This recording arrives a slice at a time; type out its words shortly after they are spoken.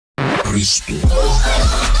Cristo.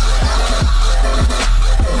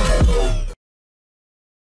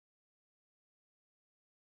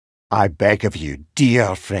 I beg of you,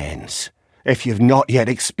 dear friends, if you've not yet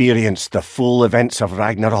experienced the full events of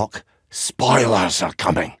Ragnarok, spoilers are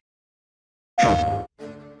coming.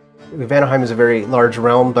 Vanaheim is a very large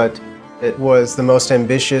realm, but it was the most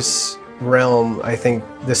ambitious realm I think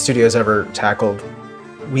the studio's ever tackled.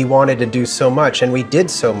 We wanted to do so much, and we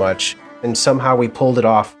did so much, and somehow we pulled it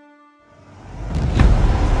off.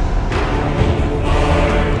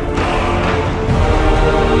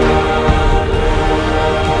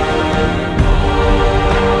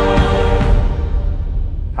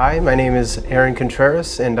 Hi, my name is Aaron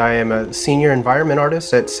Contreras, and I am a senior environment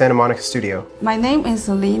artist at Santa Monica Studio. My name is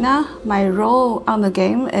Lena. My role on the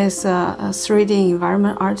game is a 3D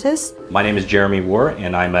environment artist. My name is Jeremy War,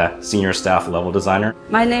 and I'm a senior staff level designer.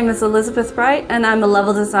 My name is Elizabeth Bright, and I'm a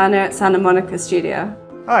level designer at Santa Monica Studio.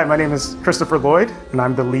 Hi, my name is Christopher Lloyd, and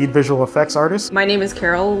I'm the lead visual effects artist. My name is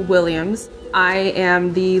Carol Williams. I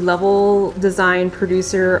am the level design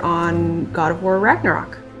producer on God of War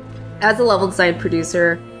Ragnarok. As a level design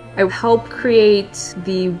producer, I help create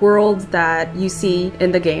the world that you see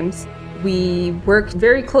in the games. We work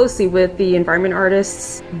very closely with the environment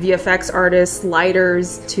artists, VFX artists,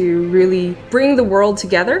 lighters to really bring the world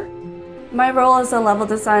together. My role as a level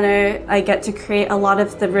designer, I get to create a lot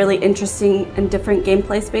of the really interesting and different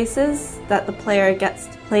gameplay spaces that the player gets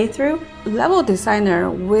to play through. Level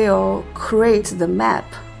designer will create the map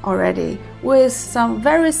already with some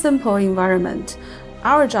very simple environment.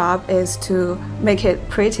 Our job is to make it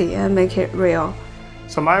pretty and make it real.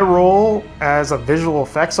 So my role as a visual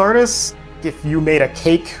effects artist, if you made a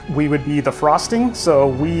cake, we would be the frosting. So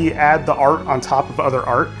we add the art on top of other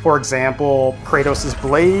art. For example, Kratos'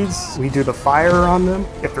 blades, we do the fire on them.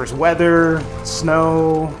 If there's weather,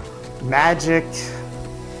 snow, magic,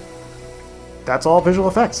 that's all visual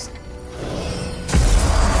effects.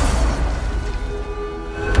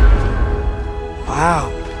 Wow,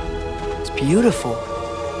 it's beautiful.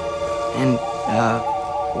 And,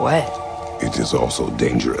 wet. It is also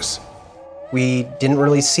dangerous. We didn't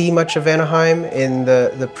really see much of Vanaheim in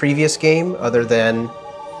the previous game, other than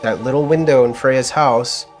that little window in Freya's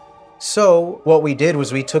house. So what we did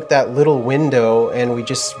was we took that little window and we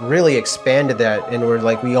just really expanded that, and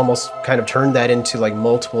we almost kind of turned that into like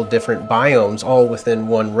multiple different biomes all within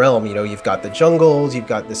one realm. You know, you've got the jungles, you've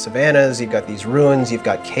got the savannas, you've got these ruins, you've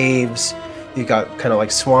got caves, you've got kind of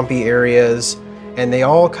like swampy areas. And they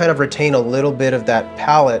all kind of retain a little bit of that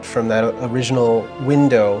palette from that original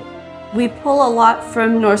window. We pull a lot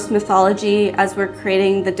from Norse mythology as we're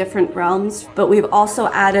creating the different realms, but we've also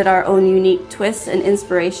added our own unique twists and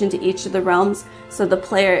inspiration to each of the realms, so the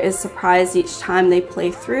player is surprised each time they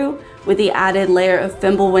play through, with the added layer of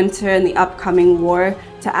Fimbulwinter and the upcoming war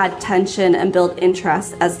to add tension and build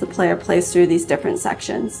interest as the player plays through these different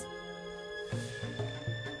sections.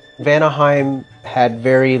 Vanaheim had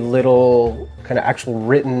very little kind of actual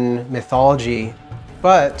written mythology,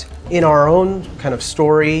 but in our own kind of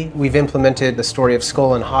story, we've implemented the story of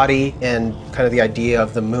Skull and Hati and kind of the idea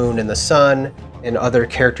of the moon and the sun and other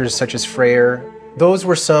characters such as Freyr. Those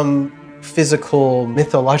were some physical,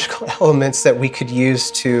 mythological elements that we could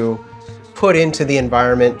use to put into the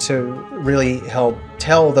environment to really help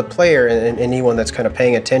tell the player and anyone that's kind of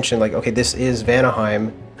paying attention, like, okay, this is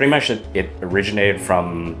Vanaheim. Pretty much it originated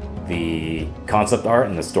from the concept art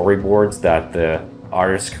and the storyboards that the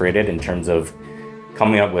artists created in terms of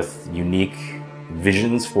coming up with unique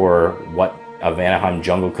visions for what a Vanaheim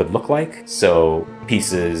jungle could look like. So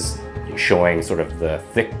pieces showing sort of the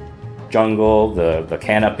thick jungle, the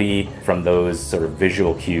canopy. From those sort of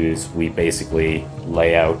visual cues, we basically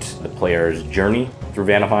lay out the player's journey through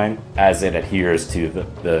Vanaheim as it adheres to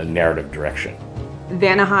the narrative direction.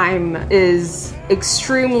 Vanaheim is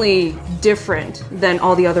extremely different than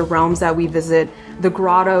all the other realms that we visit. The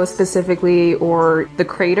grotto specifically, or the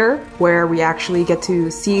crater, where we actually get to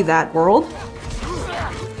see that world.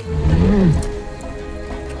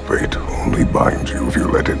 Fate only binds you if you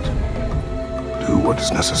let it. Do what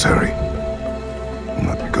is necessary,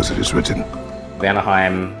 not because it is written.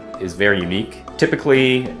 Vanaheim is very unique.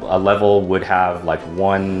 Typically, a level would have like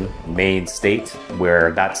one main state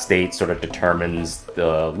where that state sort of determines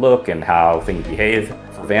the look and how things behave.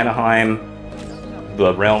 For Vanaheim,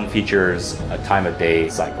 the realm features a time of day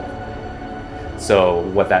cycle. So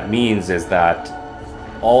what that means is that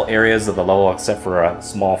all areas of the level, except for a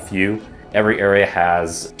small few, every area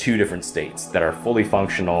has two different states that are fully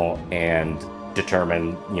functional and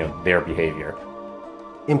determine, their behavior.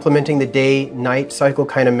 Implementing the day-night cycle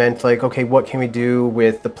kind of meant like, okay, what can we do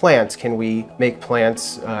with the plants? Can we make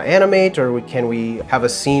plants animate, or can we have a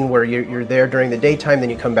scene where you're there during the daytime,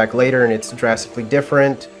 then you come back later and it's drastically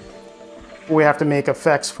different? We have to make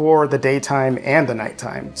effects for the daytime and the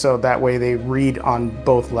nighttime, so that way they read on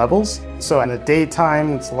both levels. So in the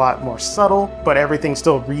daytime, it's a lot more subtle, but everything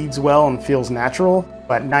still reads well and feels natural.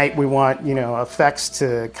 At night, we want, effects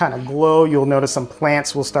to kind of glow. You'll notice some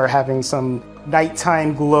plants will start having some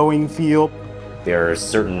nighttime glowing feel. There's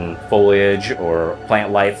certain foliage or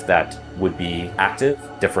plant life that would be active.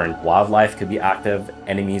 Different wildlife could be active.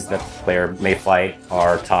 Enemies that the player may fight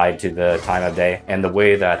are tied to the time of day. And the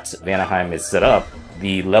way that Vanaheim is set up,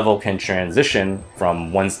 the level can transition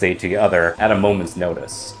from one state to the other at a moment's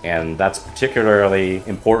notice. And that's particularly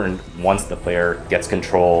important once the player gets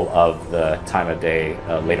control of the time of day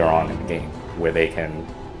later on in the game, where they can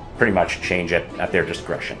pretty much change it at their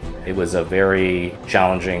discretion. It was a very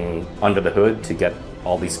challenging under the hood to get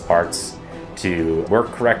all these parts to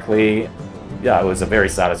work correctly. Yeah, it was a very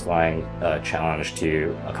satisfying challenge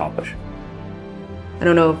to accomplish. I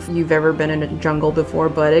don't know if you've ever been in a jungle before,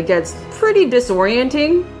 but it gets pretty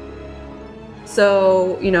disorienting.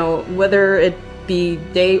 So, whether it be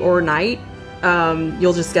day or night,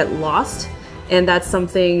 you'll just get lost. And that's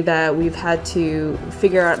something that we've had to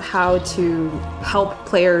figure out how to help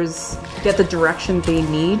players get the direction they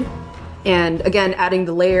need. And again, adding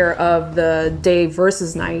the layer of the day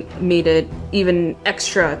versus night made it even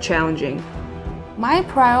extra challenging. My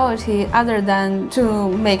priority, other than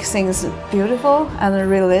to make things beautiful and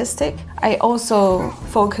realistic, I also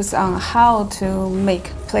focus on how to make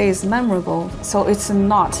plays memorable, so it's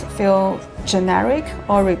not feel generic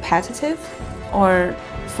or repetitive, or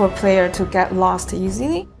for player to get lost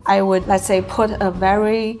easily. I would, let's say, put a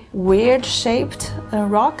very weird shaped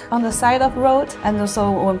rock on the side of the road, and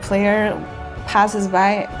so when player passes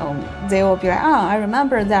by, they will be like, oh, I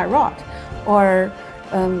remember that rock. Or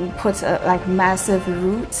put a massive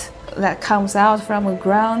root that comes out from the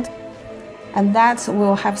ground, and that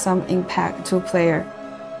will have some impact to player.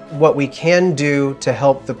 What we can do to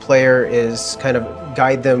help the player is kind of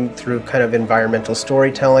guide them through kind of environmental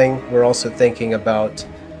storytelling. We're also thinking about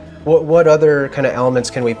what other kind of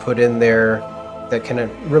elements can we put in there that can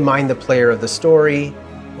remind the player of the story,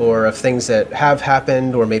 or of things that have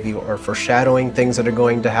happened, or maybe are foreshadowing things that are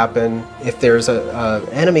going to happen. If there's an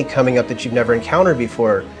enemy coming up that you've never encountered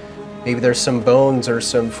before, maybe there's some bones or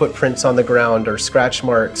some footprints on the ground or scratch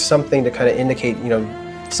marks, something to kind of indicate,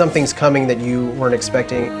 something's coming that you weren't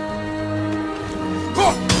expecting.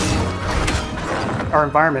 Our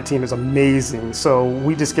environment team is amazing, so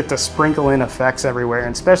we just get to sprinkle in effects everywhere,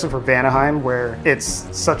 and especially for Vanaheim, where it's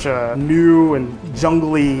such a new and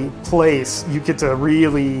jungly place, you get to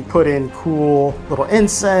really put in cool little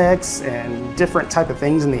insects and different type of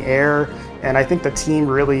things in the air, and I think the team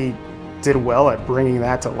really did well at bringing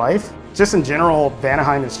that to life. Just in general,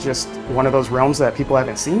 Vanaheim is just one of those realms that people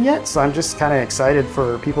haven't seen yet, so I'm just kind of excited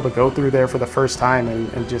for people to go through there for the first time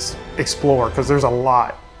and just explore, because there's a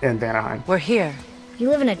lot in Vanaheim. We're here. You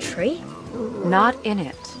live in a tree? Not in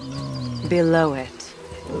it. Below it.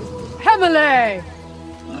 Hemele!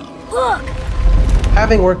 Look!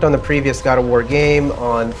 Having worked on the previous God of War game,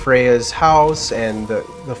 on Freya's house and the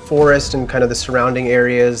forest and kind of the surrounding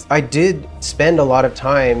areas, I did spend a lot of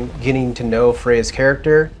time getting to know Freya's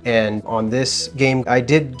character, and on this game I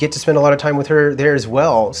did get to spend a lot of time with her there as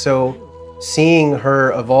well. So seeing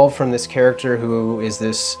her evolve from this character who is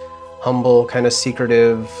this humble, kind of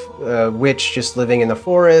secretive witch just living in the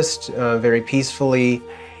forest very peacefully,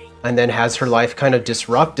 and then has her life kind of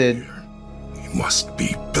disrupted. You must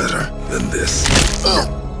be better than this.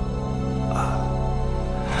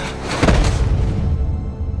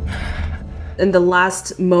 In the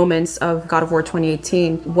last moments of God of War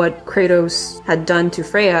 2018, what Kratos had done to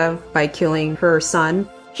Freya by killing her son.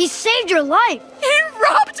 He saved your life! He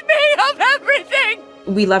robbed me of everything!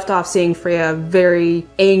 We left off seeing Freya very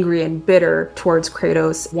angry and bitter towards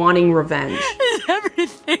Kratos, wanting revenge.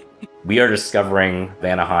 Everything. We are discovering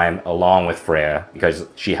Vanaheim along with Freya because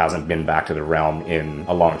she hasn't been back to the realm in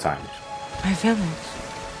a long time. My village.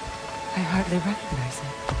 I hardly recognize it.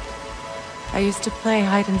 I used to play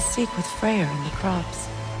hide and seek with Freya in the crops.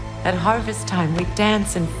 At harvest time, we'd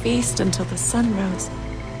dance and feast until the sun rose.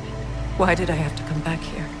 Why did I have to come back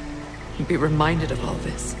here and be reminded of all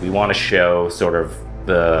this? We want to show sort of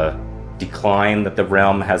the decline that the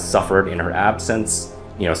realm has suffered in her absence,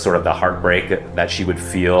 sort of the heartbreak that she would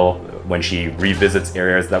feel when she revisits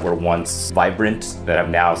areas that were once vibrant, that have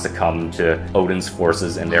now succumbed to Odin's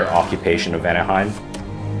forces and their occupation of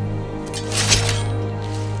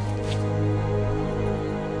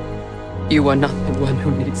You are not the one who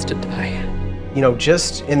needs to die. You know,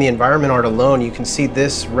 just in the environment art alone, you can see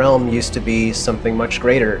this realm used to be something much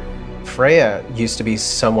greater. Freya used to be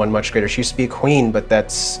someone much greater. She used to be a queen, but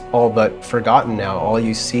that's all but forgotten now. All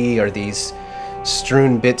you see are these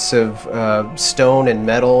strewn bits of stone and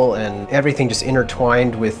metal and everything just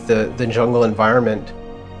intertwined with the jungle environment.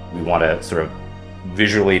 We want to sort of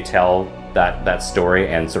visually tell that story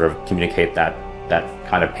and sort of communicate that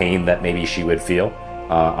kind of pain that maybe she would feel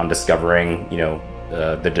on discovering, you know,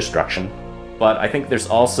 the destruction. But I think there's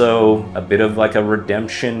also a bit of like a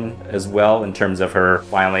redemption as well in terms of her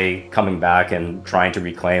finally coming back and trying to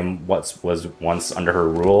reclaim what was once under her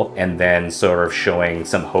rule, and then sort of showing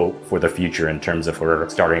some hope for the future in terms of her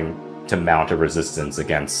starting to mount a resistance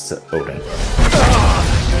against Odin.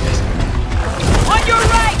 On your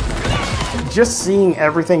right! Just seeing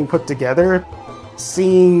everything put together,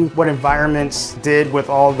 seeing what environments did with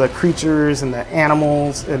all the creatures and the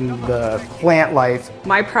animals and the plant life.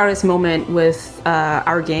 My proudest moment with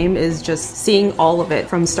our game is just seeing all of it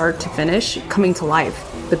from start to finish coming to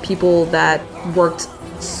life. The people that worked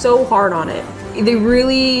so hard on it, they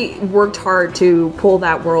really worked hard to pull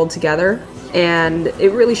that world together, and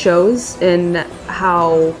it really shows in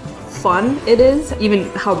how fun it is,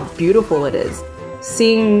 even how beautiful it is.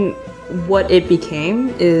 Seeing what it became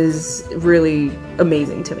is really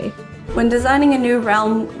amazing to me. When designing a new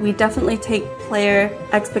realm, we definitely take player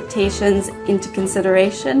expectations into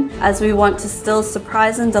consideration, as we want to still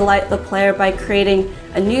surprise and delight the player by creating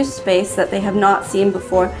a new space that they have not seen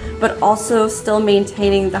before, but also still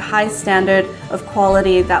maintaining the high standard of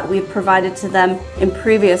quality that we've provided to them in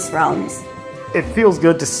previous realms. It feels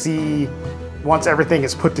good to see, once everything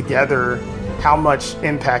is put together, how much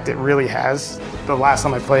impact it really has. The last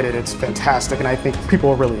time I played it, it's fantastic, and I think people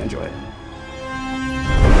will really enjoy it.